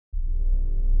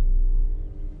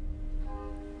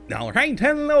Alright,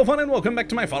 hello fun and welcome back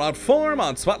to my Fallout 4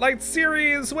 Mod Spotlight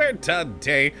series, where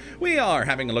today we are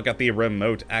having a look at the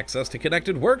Remote Access to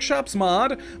Connected Workshops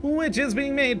mod, which is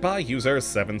being made by user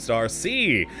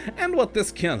 7starC. And what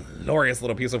this glorious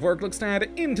little piece of work looks to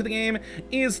add into the game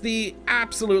is the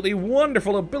absolutely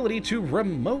wonderful ability to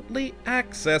remotely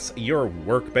access your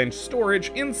workbench storage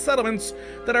in settlements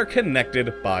that are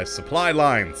connected by supply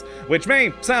lines. Which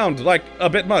may sound like a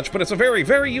bit much, but it's a very,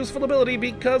 very useful ability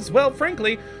because, well,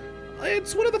 frankly,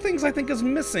 it's one of the things I think is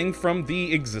missing from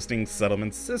the existing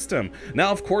settlement system.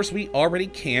 Now, of course, we already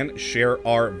can share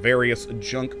our various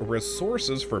junk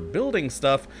resources for building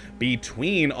stuff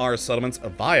between our settlements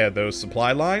via those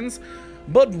supply lines.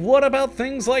 But what about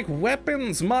things like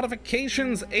weapons,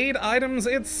 modifications, aid items,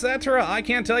 etc.? I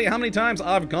can't tell you how many times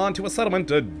I've gone to a settlement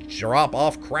to drop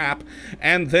off crap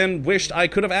and then wished I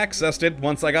could have accessed it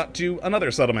once I got to another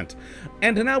settlement.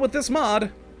 And now with this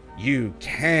mod, you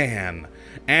can.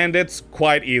 And it's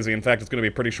quite easy. In fact, it's going to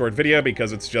be a pretty short video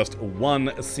because it's just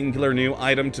one singular new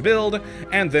item to build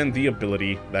and then the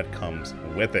ability that comes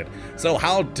with it. So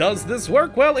how does this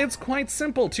work? Well, it's quite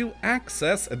simple. To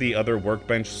access the other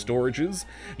workbench storages,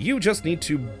 you just need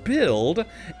to build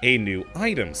a new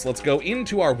item. So let's go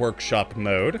into our workshop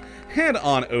mode, head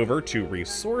on over to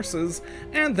resources,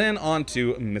 and then on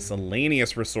to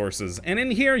miscellaneous resources. And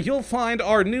in here, you'll find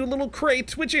our new little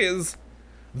crate, which is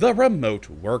the Remote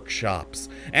Workshops.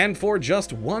 And for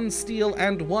just 1 steel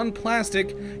and 1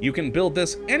 plastic, you can build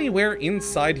this anywhere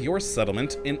inside your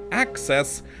settlement and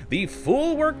access the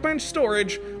full workbench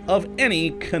storage of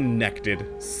any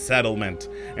connected settlement.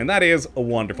 And that is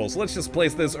wonderful. So let's just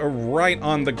place this right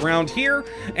on the ground here,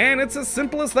 and it's as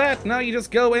simple as that. Now you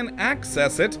just go and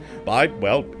access it by,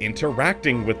 well,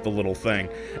 interacting with the little thing.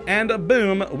 And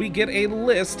boom, we get a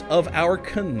list of our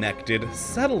connected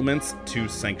settlements to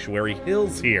Sanctuary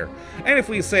Hills here. And if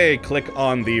we say click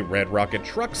on the Red Rocket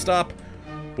truck stop,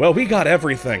 well, we got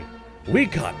everything. We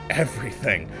got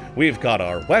everything. We've got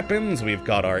our weapons, we've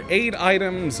got our aid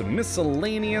items,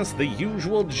 miscellaneous, the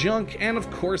usual junk, and of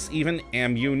course even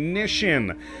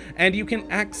ammunition. And you can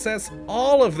access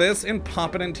all of this and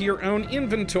pop it into your own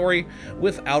inventory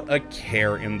without a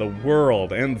care in the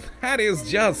world. And that is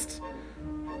just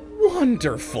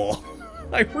wonderful.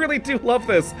 I really do love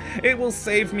this. It will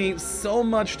save me so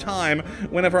much time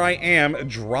whenever I am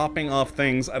dropping off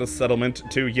things at a settlement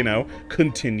to, you know,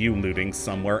 continue looting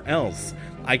somewhere else.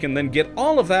 I can then get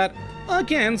all of that,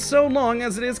 again, so long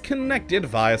as it is connected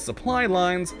via supply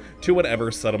lines to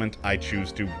whatever settlement I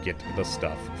choose to get the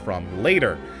stuff from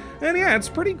later. And yeah, it's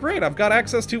pretty great. I've got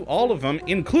access to all of them,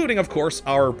 including, of course,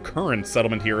 our current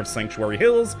settlement here of Sanctuary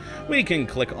Hills. We can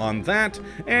click on that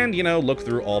and, you know, look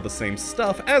through all the same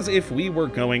stuff as if we were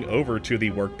going over to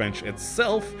the workbench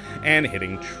itself and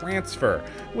hitting transfer,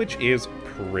 which is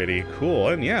pretty cool.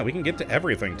 And yeah, we can get to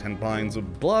everything. 10 Pines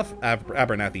Bluff,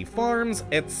 Abernathy Farms,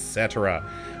 etc.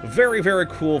 Very, very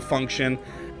cool function.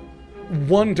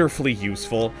 Wonderfully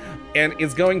useful, and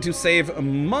is going to save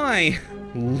my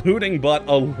looting butt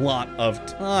a lot of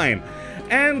time.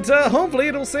 And hopefully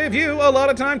it'll save you a lot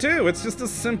of time too. It's just a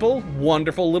simple,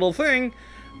 wonderful little thing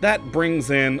that brings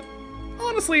in,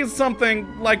 honestly,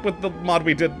 something like with the mod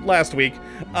we did last week,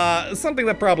 something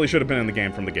that probably should have been in the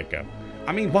game from the get-go.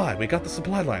 I mean, why? We got the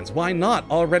supply lines. Why not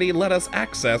already let us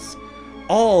access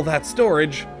all that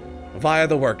storage via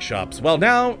the workshops? Well,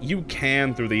 now you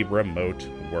can through the Remote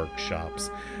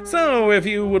Workshops. So if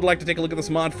you would like to take a look at this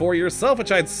mod for yourself,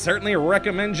 which I'd certainly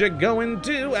recommend you go and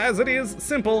do, as it is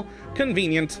simple,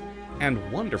 convenient,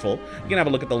 and wonderful, you can have a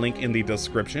look at the link in the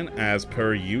description as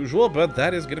per usual. But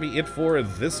that is going to be it for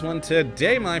this one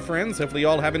today, my friends. Hopefully you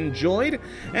all have enjoyed,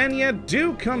 and you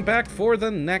do come back for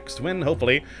the next one.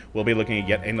 Hopefully we'll be looking at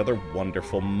yet another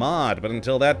wonderful mod. But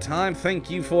until that time, thank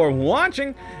you for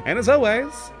watching, and as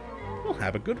always, we'll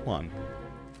have a good one.